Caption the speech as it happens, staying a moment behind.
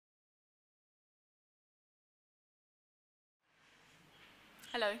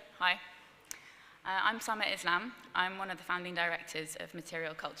Hello, hi. I'm Sama Islam. I'm one of the founding directors of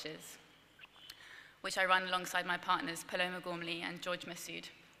Material Cultures, which I run alongside my partners Paloma Gormley and George Massoud.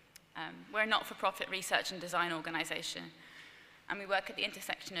 We're a not-for-profit research and design organization, and we work at the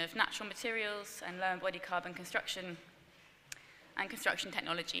intersection of natural materials and low embodied carbon construction and construction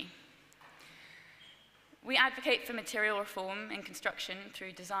technology. We advocate for material reform in construction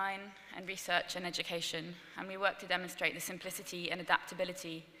through design and research and education, and we work to demonstrate the simplicity and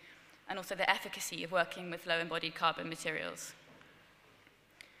adaptability and also the efficacy of working with low embodied carbon materials.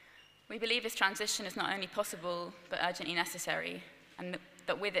 We believe this transition is not only possible, but urgently necessary, and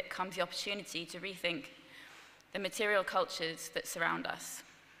that with it comes the opportunity to rethink the material cultures that surround us.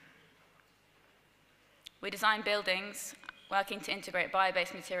 We design buildings working to integrate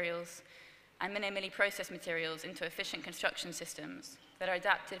bio-based materials and minimally processed materials into efficient construction systems that are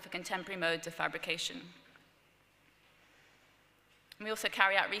adapted for contemporary modes of fabrication. We also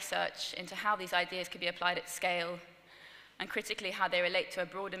carry out research into how these ideas can be applied at scale, and critically how they relate to a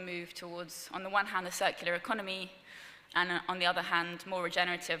broader move towards, on the one hand, the circular economy, and on the other hand, more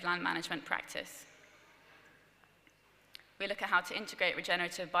regenerative land management practice. We look at how to integrate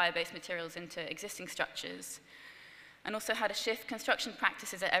regenerative bio-based materials into existing structures, and also how to shift construction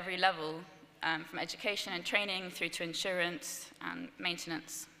practices at every level, from education and training through to insurance and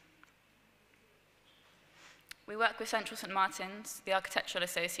maintenance. We work with Central St Martin's, the Architectural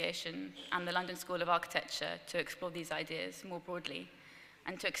Association, and the London School of Architecture to explore these ideas more broadly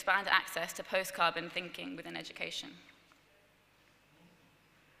and to expand access to post-carbon thinking within education.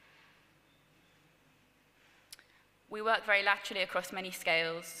 We work very laterally across many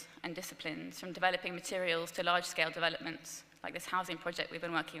scales and disciplines, from developing materials to large-scale developments, like this housing project we've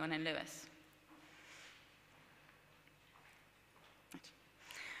been working on in Lewis.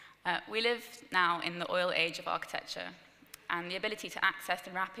 We live now in the oil age of architecture, and the ability to access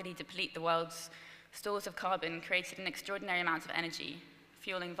and rapidly deplete the world's stores of carbon created an extraordinary amount of energy,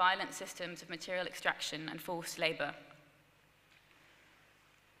 fueling violent systems of material extraction and forced labor.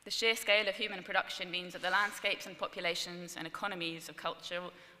 The sheer scale of human production means that the landscapes and populations and economies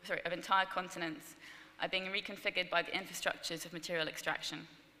of entire continents are being reconfigured by the infrastructures of material extraction.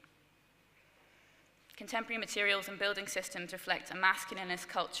 Contemporary materials and building systems reflect a masculinist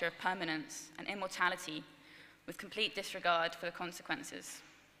culture of permanence and immortality with complete disregard for the consequences.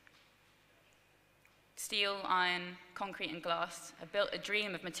 Steel, iron, concrete, and glass have built a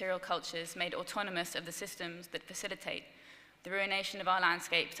dream of material cultures made autonomous of the systems that facilitate the ruination of our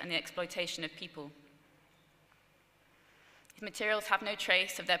landscapes and the exploitation of people. These materials have no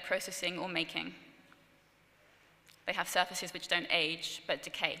trace of their processing or making. They have surfaces which don't age, but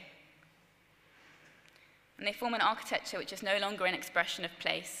decay. And they form an architecture which is no longer an expression of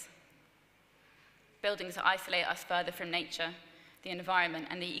place. Buildings that isolate us further from nature, the environment,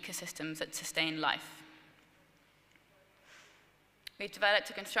 and the ecosystems that sustain life. We've developed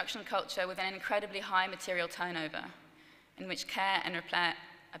a construction culture with an incredibly high material turnover, in which care and repair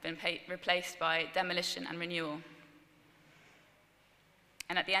have been replaced by demolition and renewal.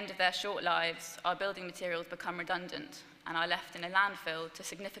 And at the end of their short lives, our building materials become redundant and are left in a landfill to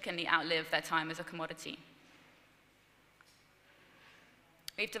significantly outlive their time as a commodity.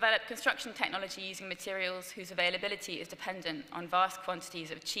 We've developed construction technology using materials whose availability is dependent on vast quantities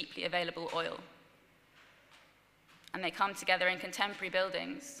of cheaply available oil. And they come together in contemporary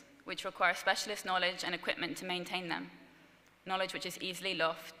buildings, which require specialist knowledge and equipment to maintain them, knowledge which is easily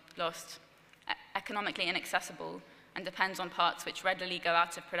lost, economically inaccessible, and depends on parts which readily go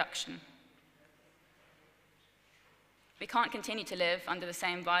out of production. We can't continue to live under the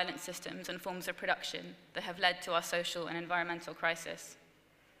same violent systems and forms of production that have led to our social and environmental crisis.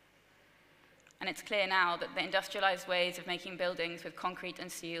 And it's clear now that the industrialized ways of making buildings with concrete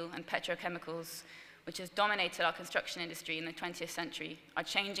and steel and petrochemicals, which has dominated our construction industry in the 20th century, are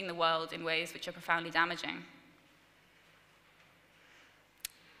changing the world in ways which are profoundly damaging.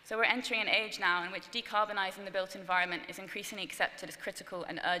 So we're entering an age now in which decarbonizing the built environment is increasingly accepted as critical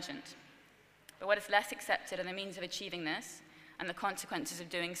and urgent. But what is less accepted are the means of achieving this and the consequences of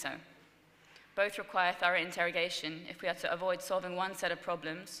doing so. Both require thorough interrogation if we are to avoid solving one set of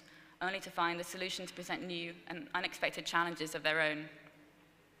problems only to find the solutions present new and unexpected challenges of their own.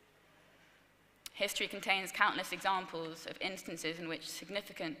 History contains countless examples of instances in which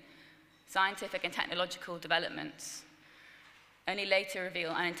significant scientific and technological developments only later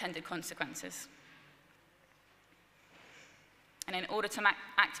reveal unintended consequences. And in order to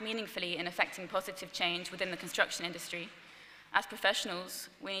act meaningfully in affecting positive change within the construction industry, as professionals,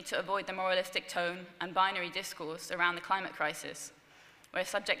 we need to avoid the moralistic tone and binary discourse around the climate crisis, where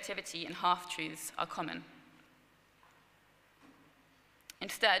subjectivity and half-truths are common.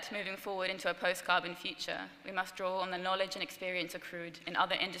 Instead, moving forward into a post-carbon future, we must draw on the knowledge and experience accrued in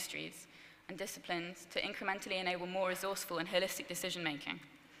other industries and disciplines to incrementally enable more resourceful and holistic decision-making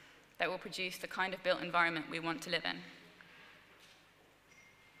that will produce the kind of built environment we want to live in.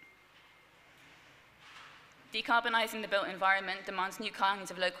 Decarbonizing the built environment demands new kinds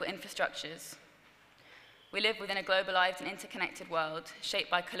of local infrastructures. We live within a globalized and interconnected world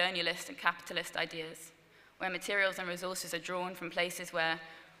shaped by colonialist and capitalist ideas, where materials and resources are drawn from places where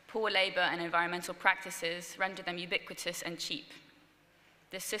poor labor and environmental practices render them ubiquitous and cheap.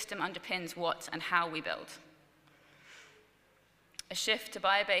 This system underpins what and how we build. A shift to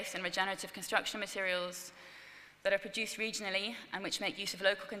bio-based and regenerative construction materials that are produced regionally and which make use of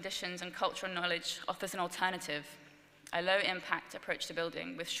local conditions and cultural knowledge offers an alternative, a low-impact approach to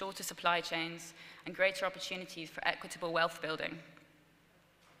building with shorter supply chains and greater opportunities for equitable wealth building.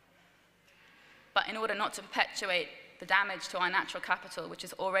 But in order not to perpetuate the damage to our natural capital, which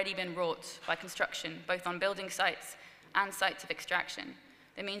has already been wrought by construction, both on building sites and sites of extraction,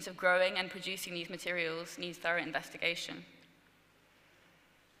 the means of growing and producing these materials needs thorough investigation.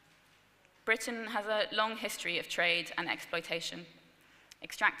 Britain has a long history of trade and exploitation,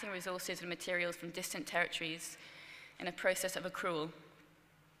 extracting resources and materials from distant territories in a process of accrual.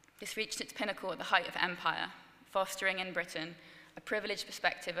 This reached its pinnacle at the height of empire, fostering in Britain a privileged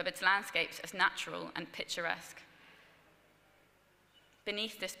perspective of its landscapes as natural and picturesque.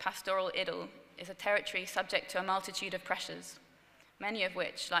 Beneath this pastoral idyll is a territory subject to a multitude of pressures, many of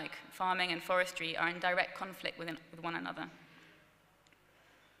which, like farming and forestry, are in direct conflict with one another.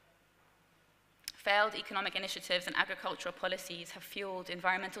 Failed economic initiatives and agricultural policies have fueled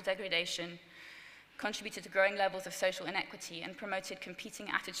environmental degradation, contributed to growing levels of social inequity, and promoted competing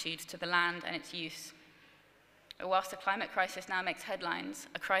attitudes to the land and its use. But whilst the climate crisis now makes headlines,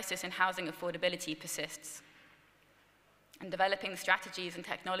 a crisis in housing affordability persists. And developing strategies and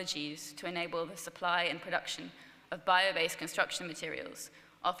technologies to enable the supply and production of bio-based construction materials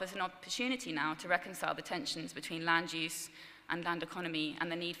offers an opportunity now to reconcile the tensions between land use and land economy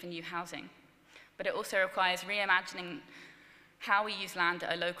and the need for new housing. But it also requires reimagining how we use land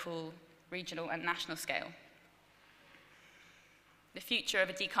at a local, regional, and national scale. The future of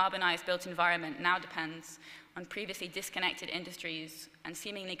a decarbonized built environment now depends on previously disconnected industries and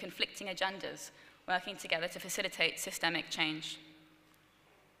seemingly conflicting agendas working together to facilitate systemic change.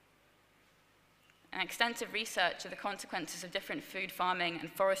 An extensive research of the consequences of different food farming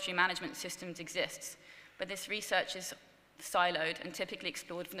and forestry management systems exists, but this research is siloed and typically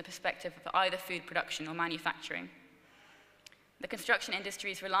explored from the perspective of either food production or manufacturing. The construction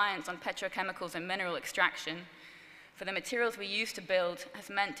industry's reliance on petrochemicals and mineral extraction for the materials we use to build has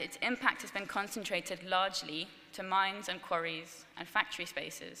meant its impact has been concentrated largely to mines and quarries and factory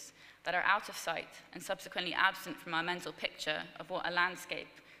spaces that are out of sight and subsequently absent from our mental picture of what a landscape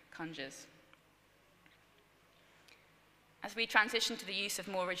conjures. As we transition to the use of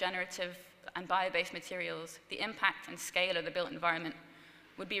more regenerative and bio-based materials, the impact and scale of the built environment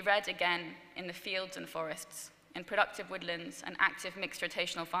would be read again in the fields and forests, in productive woodlands and active mixed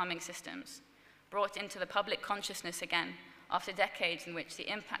rotational farming systems, brought into the public consciousness again after decades in which the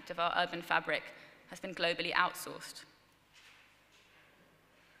impact of our urban fabric has been globally outsourced.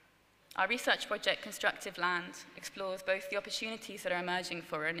 Our research project, Constructive Land, explores both the opportunities that are emerging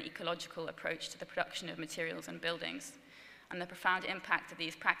for an ecological approach to the production of materials and buildings, and the profound impact that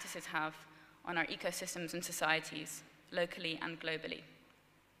these practices have on our ecosystems and societies, locally and globally.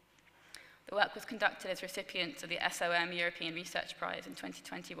 The work was conducted as recipients of the SOM European Research Prize in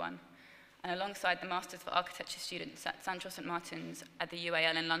 2021, and alongside the Masters for Architecture students at Central St Martin's at the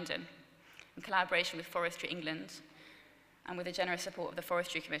UAL in London, in collaboration with Forestry England, and with the generous support of the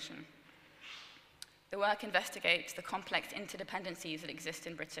Forestry Commission. The work investigates the complex interdependencies that exist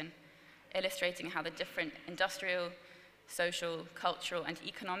in Britain, illustrating how the different industrial, social, cultural, and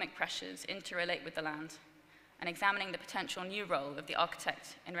economic pressures interrelate with the land, and examining the potential new role of the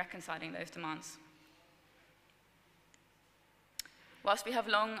architect in reconciling those demands. Whilst we have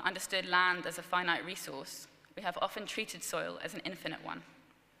long understood land as a finite resource, we have often treated soil as an infinite one.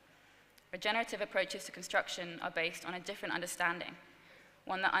 Regenerative approaches to construction are based on a different understanding,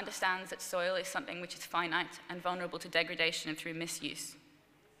 one that understands that soil is something which is finite and vulnerable to degradation through misuse.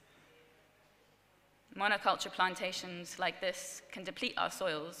 Monoculture plantations like this can deplete our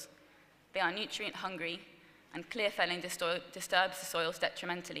soils. They are nutrient hungry, and clear felling disturbs the soils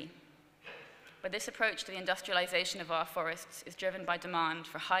detrimentally. But this approach to the industrialization of our forests is driven by demand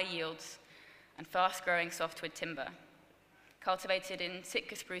for high yields and fast-growing softwood timber, cultivated in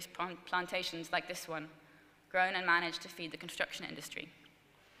Sitka spruce plantations like this one, grown and managed to feed the construction industry.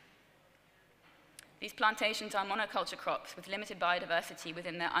 These plantations are monoculture crops with limited biodiversity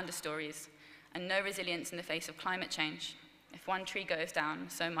within their understories and no resilience in the face of climate change. If one tree goes down,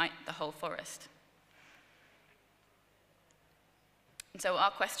 so might the whole forest. And so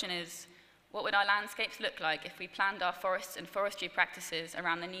our question is, what would our landscapes look like if we planned our forests and forestry practices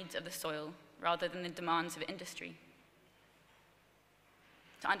around the needs of the soil rather than the demands of industry?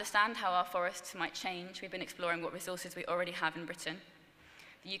 To understand how our forests might change, we've been exploring what resources we already have in Britain.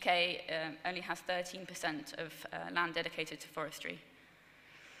 The UK only has 13% of land dedicated to forestry,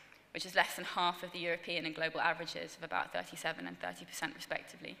 which is less than half of the European and global averages of about 37% and 30%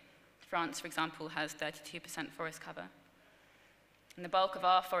 respectively. France, for example, has 32% forest cover. And the bulk of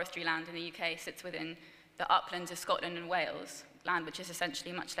our forestry land in the UK sits within the uplands of Scotland and Wales, land which is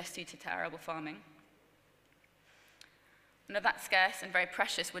essentially much less suited to arable farming. And of that scarce and very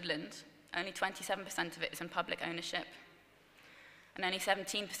precious woodland, only 27% of it is in public ownership, and only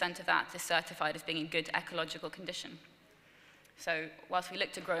 17% of that is certified as being in good ecological condition. So whilst we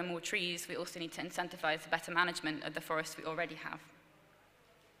look to grow more trees, we also need to incentivize the better management of the forests we already have.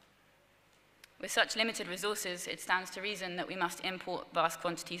 With such limited resources, it stands to reason that we must import vast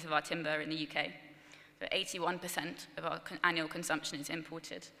quantities of our timber in the UK. So 81% of our annual consumption is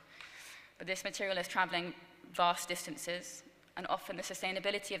imported. But this material is traveling vast distances, and often the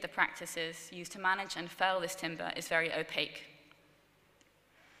sustainability of the practices used to manage and fell this timber is very opaque.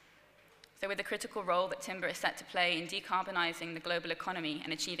 So with the critical role that timber is set to play in decarbonizing the global economy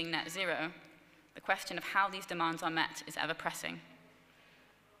and achieving net zero, the question of how these demands are met is ever pressing.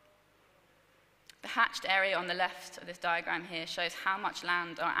 The hatched area on the left of this diagram here shows how much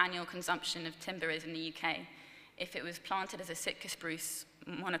land our annual consumption of timber is in the UK if it was planted as a Sitka spruce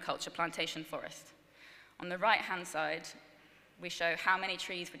monoculture plantation forest. On the right-hand side, we show how many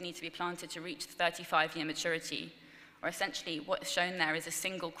trees would need to be planted to reach the 35-year maturity, or essentially what is shown there is a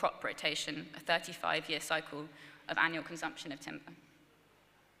single crop rotation, a 35-year cycle of annual consumption of timber.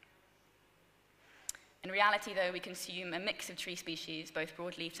 In reality, though, we consume a mix of tree species, both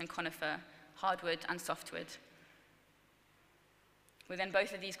broadleaf and conifer, hardwood and softwood. Within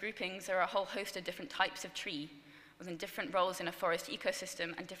both of these groupings, there are a whole host of different types of tree, within different roles in a forest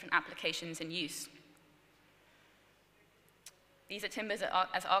ecosystem and different applications and use. These are timbers that,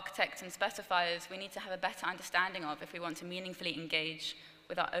 as architects and specifiers, we need to have a better understanding of if we want to meaningfully engage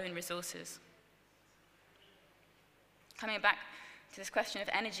with our own resources. Coming back to this question of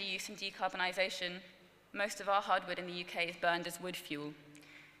energy use and decarbonisation, most of our hardwood in the UK is burned as wood fuel.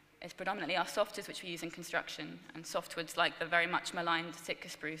 It's predominantly our softwoods which we use in construction, and softwoods like the very much maligned Sitka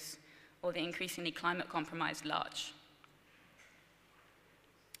spruce or the increasingly climate-compromised larch.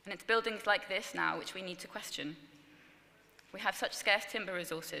 And it's buildings like this now which we need to question. We have such scarce timber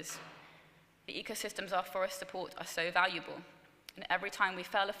resources. The ecosystems our forests support are so valuable, and every time we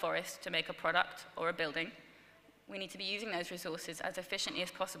fell a forest to make a product or a building, we need to be using those resources as efficiently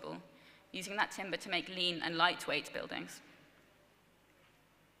as possible, using that timber to make lean and lightweight buildings.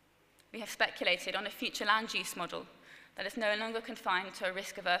 We have speculated on a future land use model that is no longer confined to a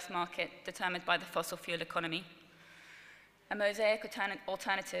risk-averse market determined by the fossil fuel economy, a mosaic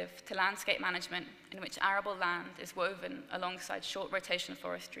alternative to landscape management in which arable land is woven alongside short rotation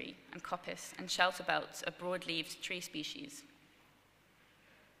forestry and coppice and shelter belts of broad-leaved tree species.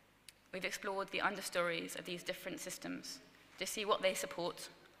 We've explored the understories of these different systems to see what they support,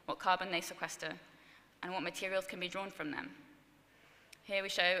 what carbon they sequester, and what materials can be drawn from them. Here we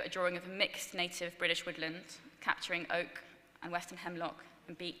show a drawing of a mixed native British woodland, capturing oak and western hemlock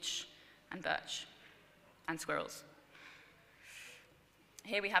and beech and birch and squirrels.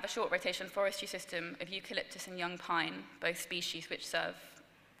 Here we have a short rotation forestry system of eucalyptus and young pine, both species which serve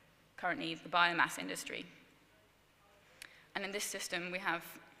currently the biomass industry. And in this system we have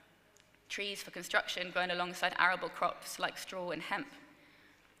trees for construction grown alongside arable crops like straw and hemp,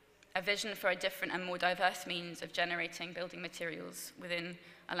 a vision for a different and more diverse means of generating building materials within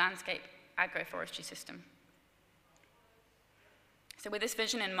a landscape agroforestry system. So with this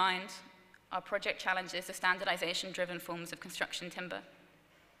vision in mind, our project challenges the standardization-driven forms of construction timber.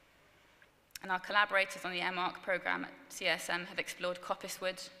 And our collaborators on the MArch program at CSM have explored coppice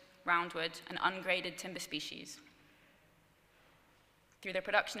wood, roundwood, and ungraded timber species. Through the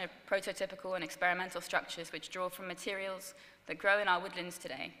production of prototypical and experimental structures which draw from materials that grow in our woodlands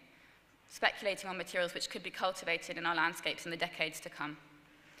today, speculating on materials which could be cultivated in our landscapes in the decades to come.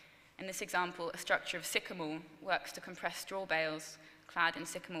 In this example, a structure of sycamore works to compress straw bales clad in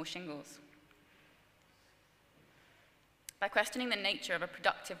sycamore shingles. By questioning the nature of a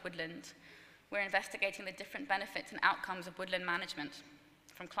productive woodland, we're investigating the different benefits and outcomes of woodland management,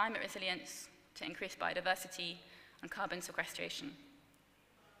 from climate resilience to increased biodiversity and carbon sequestration.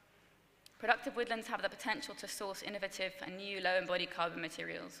 Productive woodlands have the potential to source innovative and new low-embodied carbon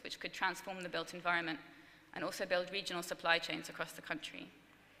materials, which could transform the built environment and also build regional supply chains across the country.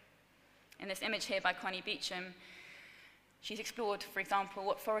 In this image here by Connie Beecham, she's explored, for example,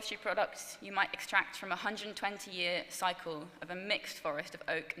 what forestry products you might extract from a 120-year cycle of a mixed forest of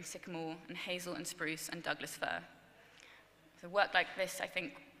oak and sycamore and hazel and spruce and Douglas fir. So work like this, I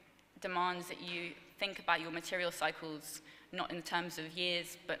think, demands that you think about your material cycles not in terms of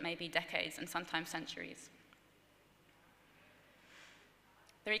years, but maybe decades and sometimes centuries.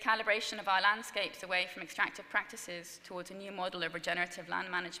 The recalibration of our landscapes away from extractive practices towards a new model of regenerative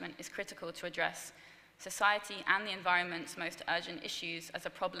land management is critical to address society and the environment's most urgent issues as a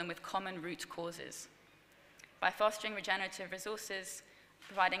problem with common root causes. By fostering regenerative resources,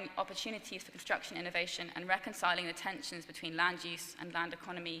 providing opportunities for construction innovation, and reconciling the tensions between land use and land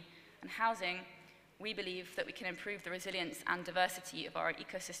economy and housing, we believe that we can improve the resilience and diversity of our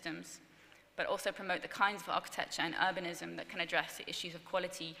ecosystems, but also promote the kinds of architecture and urbanism that can address the issues of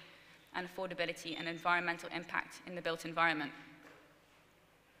quality and affordability and environmental impact in the built environment.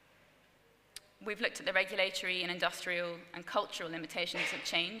 We've looked at the regulatory and industrial and cultural limitations of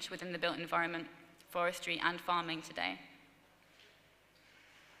change within the built environment, forestry, and farming today.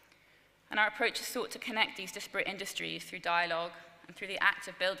 And our approach has sought to connect these disparate industries through dialogue and through the act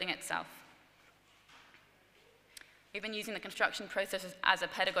of building itself. We've been using the construction process as a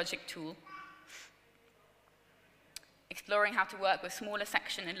pedagogic tool, exploring how to work with smaller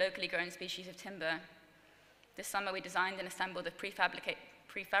section and locally grown species of timber. This summer we designed and assembled a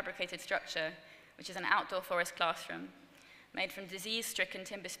prefabricated structure, which is an outdoor forest classroom, made from disease-stricken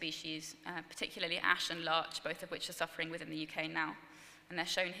timber species, particularly ash and larch, both of which are suffering within the UK now. And they're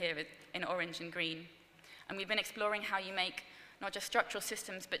shown here in orange and green. And we've been exploring how you make not just structural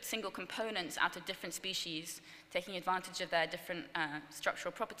systems, but single components out of different species, taking advantage of their different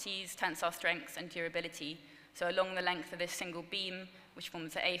structural properties, tensile strengths, and durability. So along the length of this single beam, which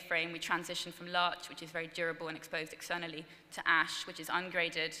forms the A-frame, we transition from larch, which is very durable and exposed externally, to ash, which is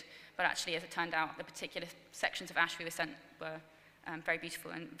ungraded, but actually, as it turned out, the particular sections of ash we were sent were very beautiful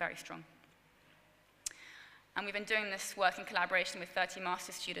and very strong. And we've been doing this work in collaboration with 30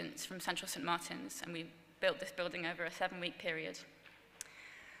 master's students from Central St. Martin's, and we built this building over a 7-week period.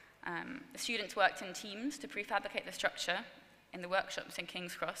 The students worked in teams to prefabricate the structure in the workshops in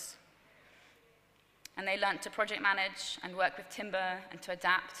King's Cross. And they learned to project manage and work with timber and to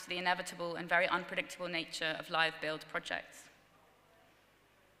adapt to the inevitable and very unpredictable nature of live build projects.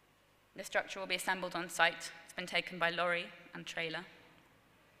 The structure will be assembled on site. It's been taken by lorry and trailer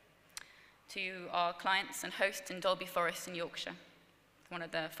to our clients and hosts in Dalby Forest in Yorkshire, one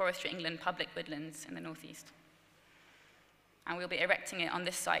of the Forestry England public woodlands in the northeast. And we'll be erecting it on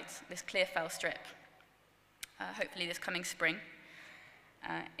this site, this clear fell strip, hopefully this coming spring,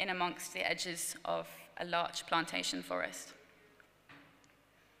 in amongst the edges of a larch plantation forest.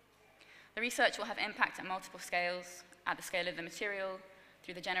 The research will have impact at multiple scales, at the scale of the material,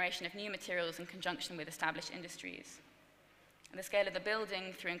 through the generation of new materials in conjunction with established industries. At the scale of the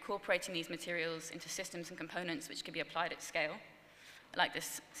building, through incorporating these materials into systems and components which can be applied at scale, like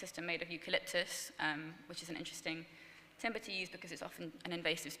this system made of eucalyptus, which is an interesting timber to use because it's often an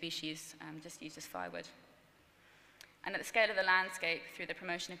invasive species, just used as firewood. And at the scale of the landscape, through the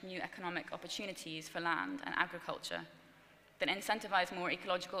promotion of new economic opportunities for land and agriculture that incentivize more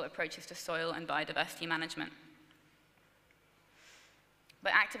ecological approaches to soil and biodiversity management. By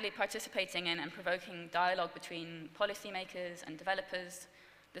actively participating in and provoking dialogue between policymakers and developers,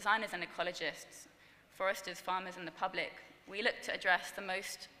 designers and ecologists, foresters, farmers, and the public, we look to address the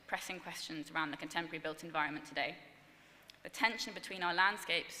most pressing questions around the contemporary built environment today. The tension between our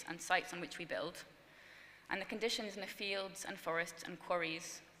landscapes and sites on which we build, and the conditions in the fields and forests and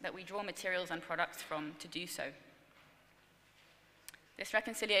quarries that we draw materials and products from to do so. This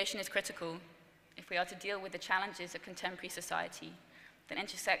reconciliation is critical if we are to deal with the challenges of contemporary society that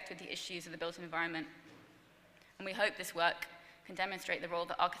intersect with the issues of the built environment. And we hope this work can demonstrate the role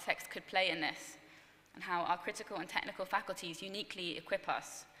that architects could play in this, and how our critical and technical faculties uniquely equip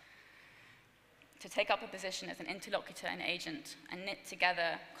us to take up a position as an interlocutor and agent and knit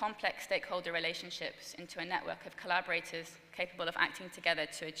together complex stakeholder relationships into a network of collaborators capable of acting together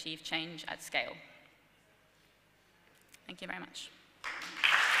to achieve change at scale. Thank you very much.